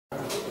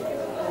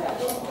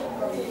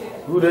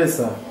Good day,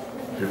 sir.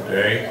 Good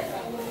day.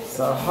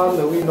 Sir, how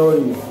do we know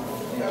you?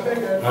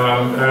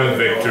 I'm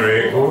Victor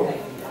Egwu,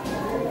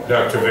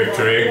 Dr.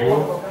 Victor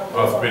Egwu,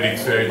 orthopedic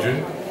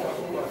surgeon.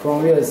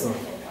 From where, sir?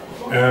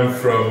 I'm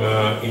from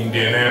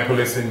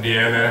Indianapolis,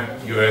 Indiana,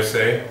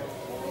 USA.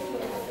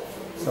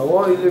 So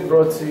what really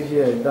brought you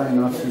here down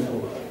in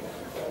Afikpo?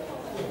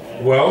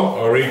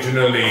 Well,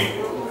 originally,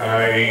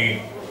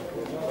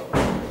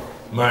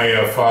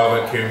 my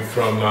father came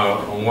from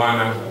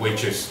Onwana,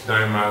 which is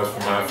 9 miles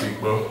from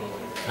Afikpo,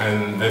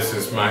 and this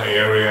is my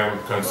area. I'm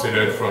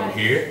considered from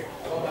here,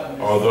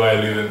 although I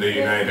live in the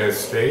United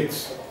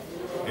States.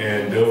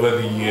 And over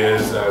the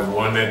years, I've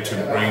wanted to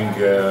bring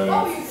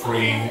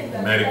free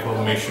medical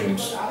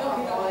missions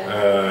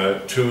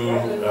to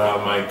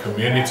my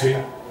community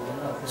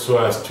so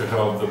as to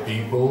help the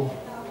people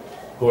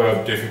who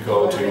have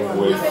difficulty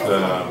with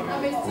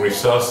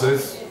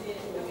resources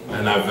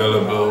and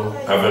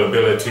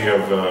availability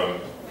of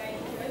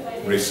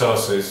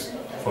resources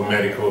for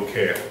medical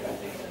care.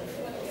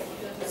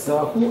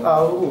 So who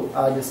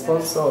are the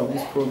sponsors of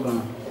this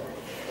program?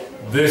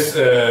 This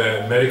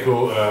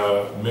medical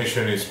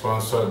mission is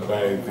sponsored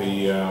by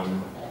the,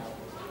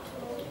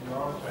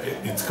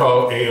 it's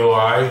called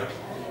AOI,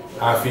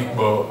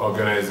 Afikpo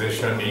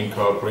Organization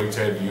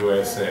Incorporated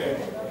USA.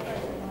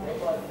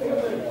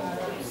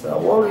 So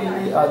what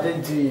really are they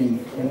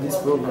doing in this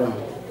program?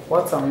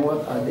 What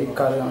are they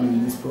carrying on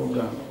in this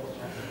program?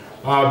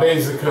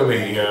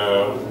 Basically,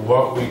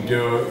 what we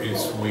do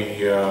is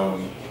we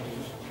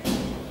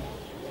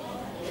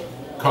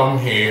come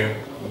here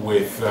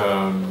with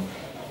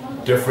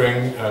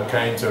different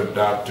kinds of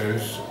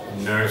doctors,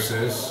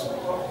 nurses,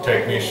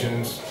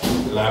 technicians,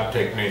 lab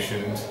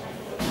technicians,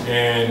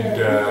 and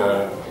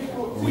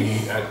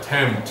we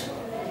attempt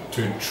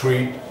to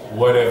treat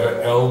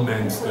whatever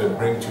ailments they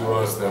bring to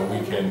us that we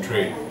can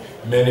treat.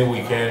 Many we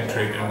can't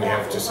treat and we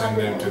have to send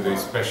them to the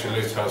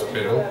specialist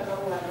hospital,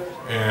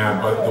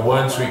 but the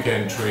ones we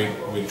can treat,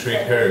 we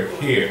treat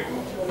here.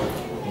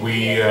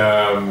 We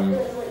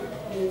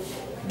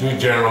do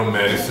general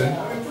medicine,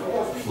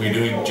 we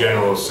do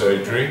general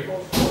surgery,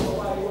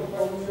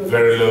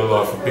 very little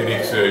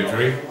orthopedic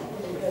surgery,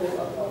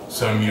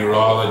 some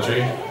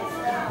urology,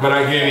 but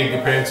again it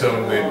depends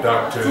on the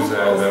doctors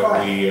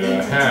that we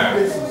have.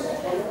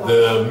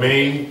 The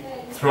main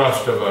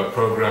thrust of our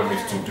program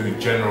is to do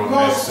general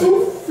medicine.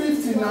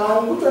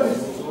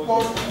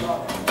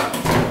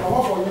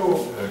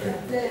 Okay.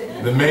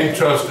 The main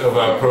thrust of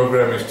our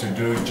program is to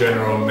do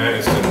general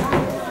medicine,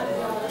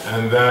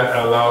 and that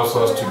allows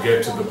us to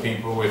get to the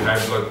people with high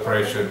blood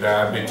pressure,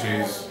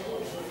 diabetes,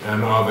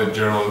 and other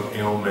general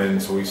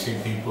ailments. We see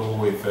people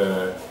with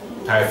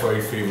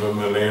typhoid fever,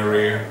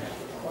 malaria.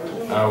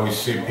 We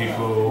see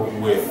people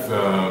with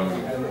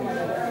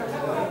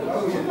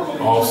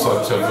all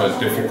sorts of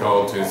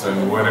difficulties,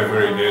 and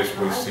whatever it is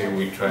we see,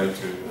 we try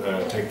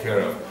to take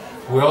care of.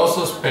 We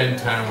also spend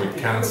time with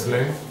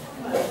counseling,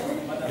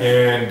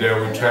 and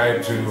we try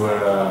to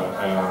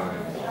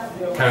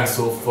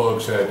counsel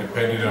folks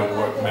depending on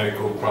what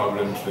medical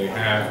problems they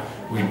have.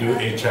 We do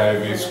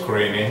HIV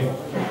screening,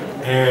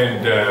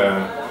 and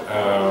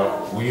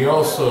we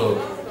also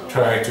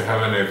try to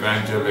have an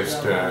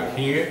evangelist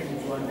here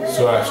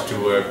so as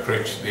to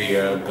preach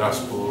the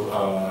gospel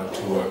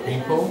to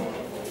people,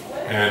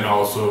 and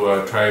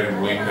also try to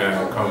win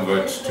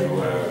converts to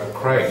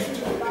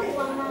Christ.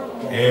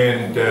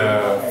 And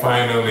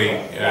finally,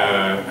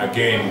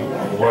 again,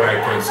 what I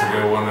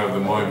consider one of the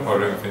more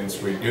important things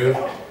we do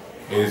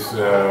is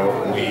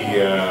we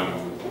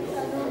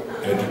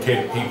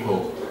educate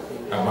people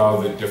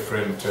about the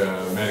different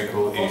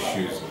medical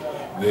issues,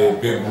 the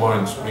big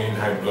ones being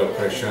high blood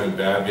pressure and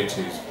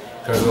diabetes.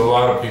 Because a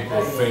lot of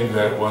people think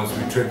that once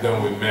we treat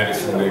them with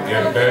medicine, they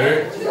get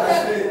better.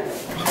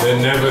 They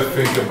never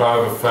think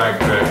about the fact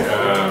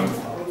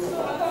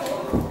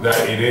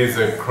that it is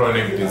a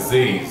chronic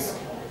disease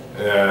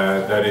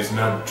that is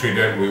not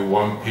treated with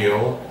one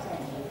pill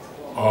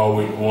or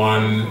with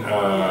one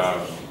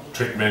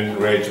treatment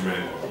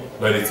regimen,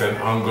 but it's an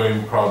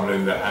ongoing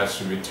problem that has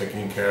to be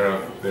taken care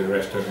of the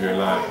rest of your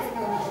life.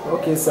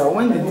 Okay, so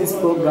when did this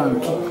program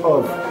kick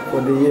off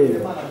for the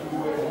year?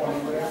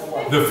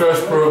 The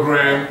first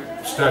program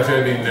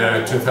started in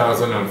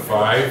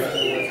 2005.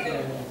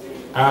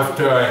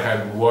 After I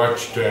had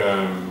watched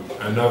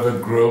another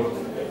group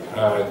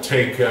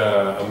take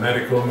a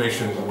medical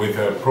mission with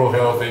Pro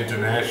Health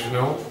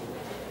International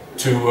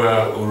to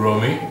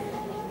Uromi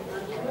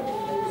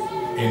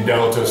in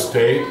Delta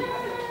State,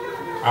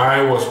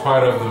 I was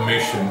part of the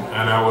mission,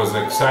 and I was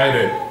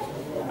excited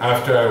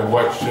after I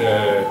watched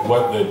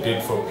what they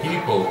did for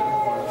people,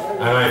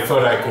 and I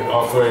thought I could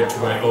offer it to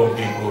my own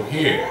people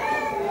here.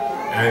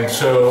 And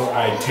so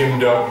I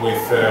teamed up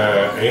with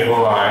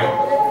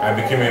AOI. I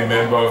became a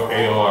member of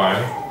AOI,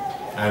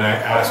 and I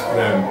asked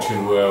them to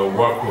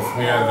work with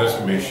me on this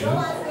mission,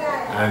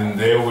 and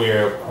they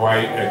were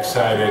quite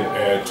excited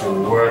to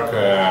work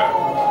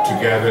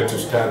together to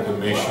start the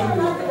mission.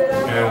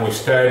 And we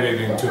started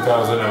in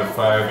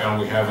 2005, and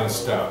we haven't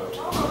stopped.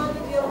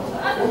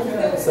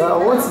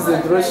 So what is the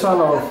duration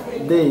of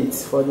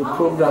dates for the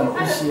program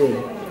each year?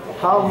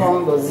 How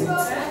long does it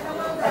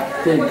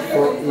take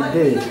for a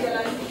day?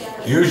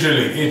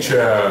 Usually each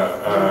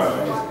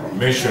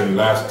mission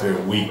lasts a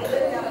week,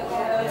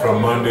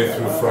 from Monday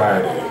through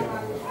Friday.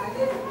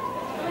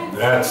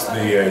 That's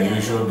the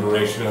usual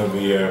duration of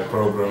the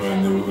program,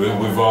 and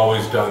we've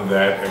always done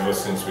that ever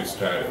since we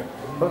started.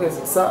 Okay,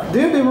 so do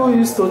you people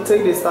used to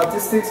take the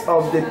statistics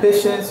of the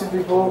patients you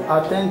people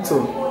attend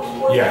to?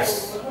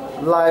 Yes.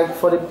 Like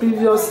for the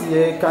previous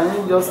year, can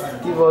you just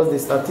give us the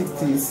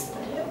statistics?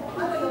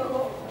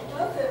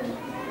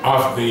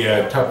 Off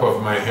the top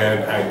of my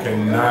head, I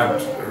cannot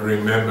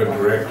remember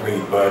directly,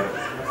 but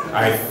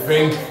I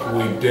think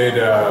we did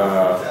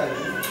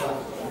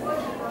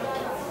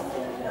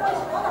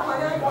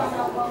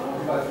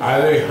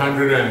either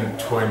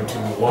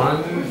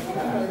 121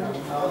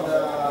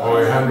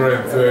 or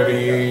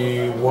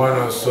 131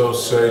 or so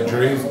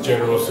surgeries,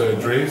 general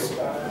surgeries.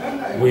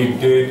 We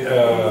did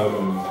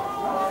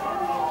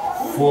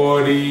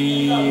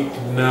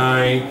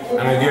 49, and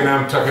again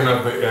I'm talking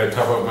off the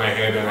top of my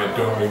head and I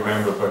don't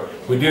remember, but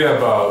we did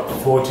about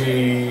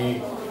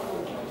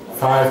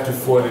 45 to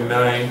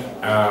 49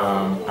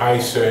 eye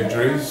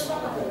surgeries.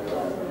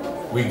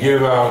 We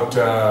give out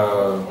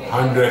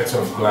hundreds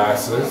of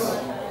glasses.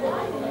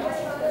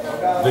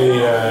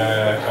 The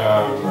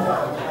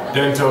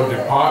dental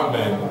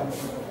department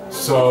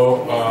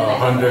saw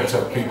hundreds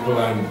of people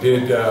and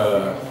did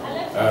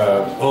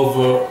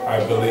over,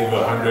 I believe,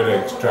 100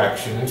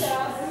 extractions.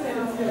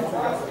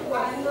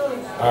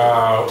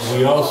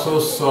 We also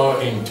saw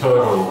in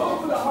total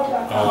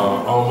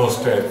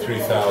almost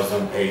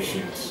 3,000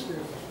 patients.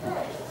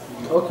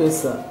 Okay,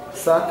 sir.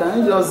 Sir, can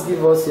you just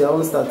give us your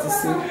own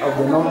statistic of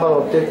the number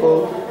of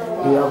people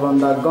who have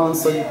undergone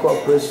surgical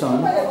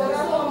operation?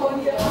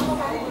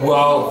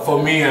 Well,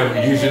 for me, I'm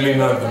usually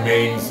not the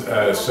main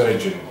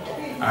surgeon.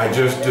 I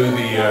just do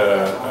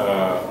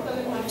the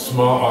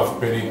small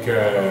orthopedic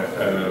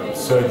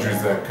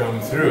surgeries that come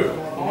through.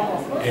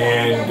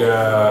 And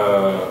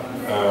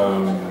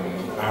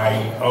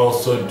I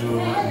also do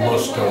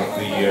most of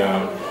the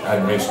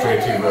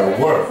administrative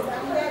work.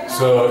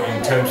 So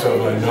in terms of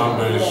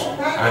numbers,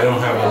 I don't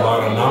have a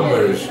lot of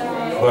numbers,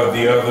 but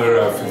the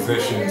other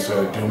physicians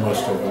do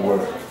most of the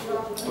work.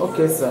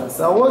 Okay, sir.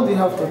 So what do you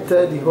have to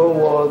tell the whole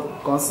world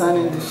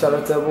concerning the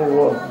charitable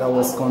work that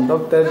was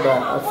conducted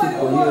by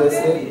Afikpo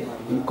USA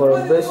in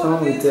collaboration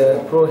with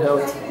Pro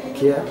Health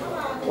Care?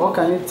 What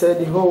can you tell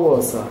the whole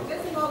world, sir?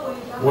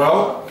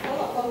 Well,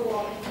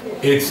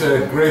 it's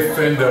a great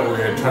thing that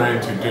we are trying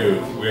to do.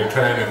 We are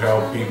trying to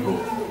help people,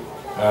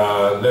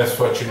 less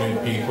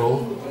fortunate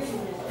people,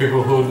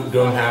 people who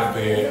don't have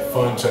the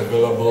funds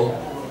available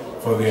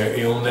for their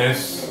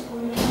illness,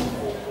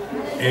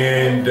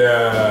 and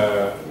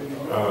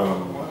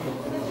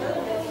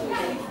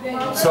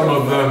some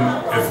of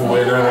them, if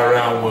we're not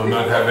around, will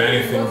not have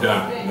anything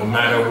done, no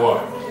matter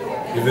what.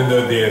 Even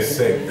though they are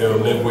sick, they'll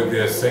live with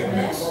their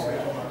sickness.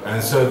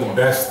 And so the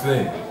best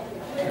thing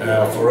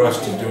for us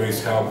to do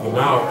is help them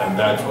out, and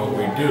that's what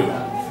we do.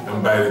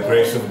 And by the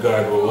grace of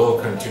God, we will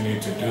continue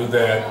to do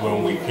that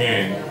when we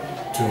can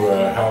to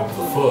help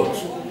the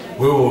folks.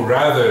 We would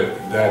rather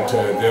that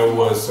there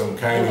was some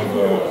kind of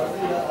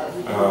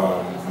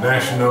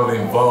national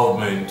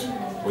involvement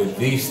with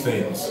these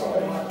things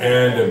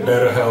and a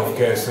better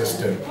healthcare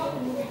system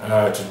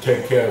to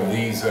take care of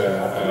these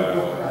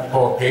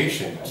poor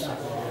patients.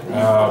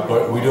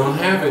 But we don't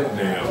have it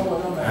now.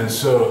 And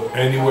so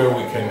anywhere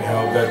we can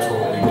help, that's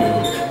what we do.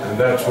 And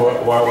that's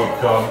why we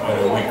come on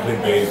a weekly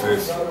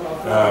basis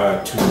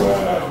to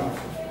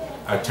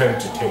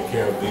attempt to take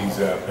care of these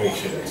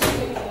patients.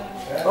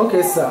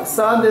 Okay, sir.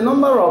 So the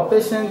number of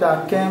patients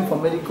that came for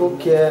medical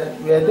care,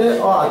 were they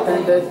all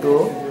attended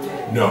to?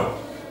 No.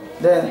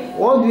 Then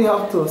what do you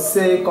have to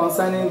say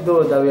concerning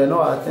those that were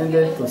not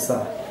attended to,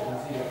 sir?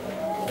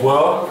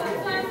 Well,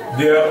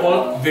 there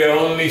are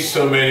only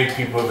so many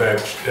people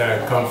that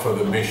come for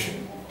the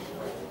mission.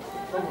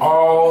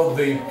 All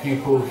the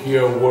people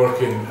here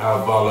working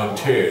are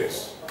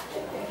volunteers.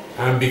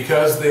 And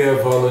because they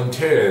are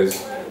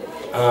volunteers,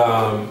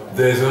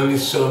 there's only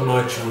so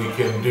much we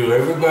can do.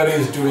 Everybody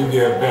is doing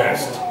their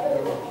best.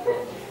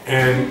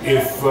 And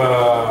if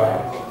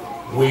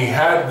we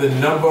had the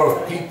number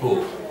of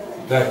people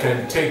that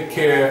can take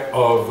care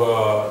of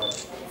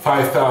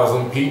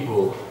 5,000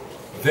 people,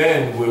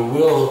 then we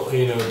will,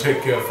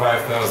 take care of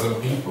 5,000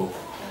 people.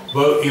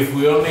 But if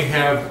we only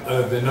have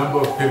the number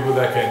of people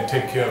that can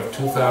take care of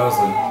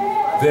 2,000,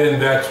 then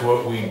that's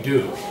what we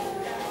do.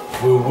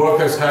 We work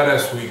as hard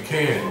as we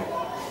can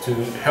to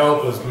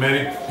help as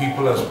many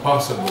people as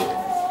possible,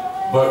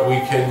 but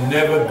we can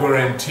never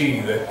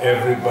guarantee that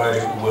everybody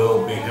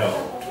will be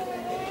helped.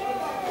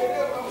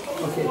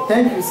 Okay,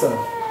 thank you, sir.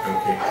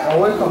 Okay.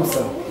 Welcome,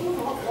 sir.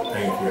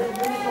 Thank you.